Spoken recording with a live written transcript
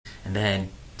And then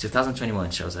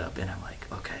 2021 shows up, and I'm like,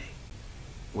 okay,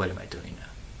 what am I doing now?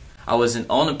 I was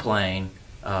on a plane,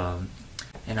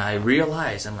 and I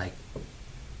realized, I'm like,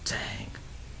 dang,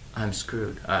 I'm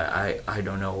screwed. I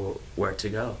don't know where to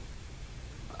go.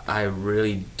 I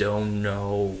really don't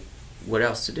know what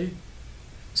else to do.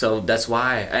 So that's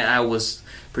why, and I was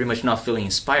pretty much not feeling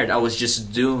inspired. I was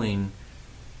just doing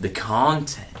the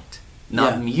content,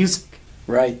 not music.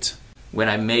 Right. When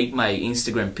I made my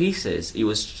Instagram pieces, it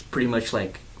was pretty much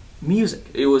like music.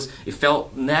 It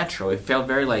felt natural. It felt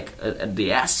very like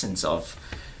the essence of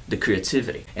the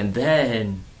creativity. And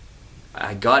then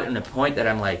I got in a point that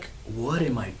I'm like, what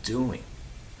am I doing?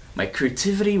 My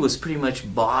creativity was pretty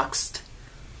much boxed.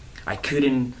 I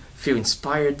couldn't feel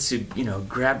inspired to,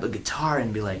 grab a guitar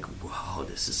and be like, wow,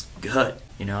 this is good.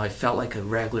 I felt like a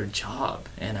regular job.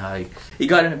 And it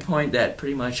got in a point that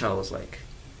pretty much I was like,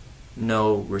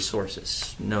 no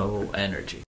resources, no energy.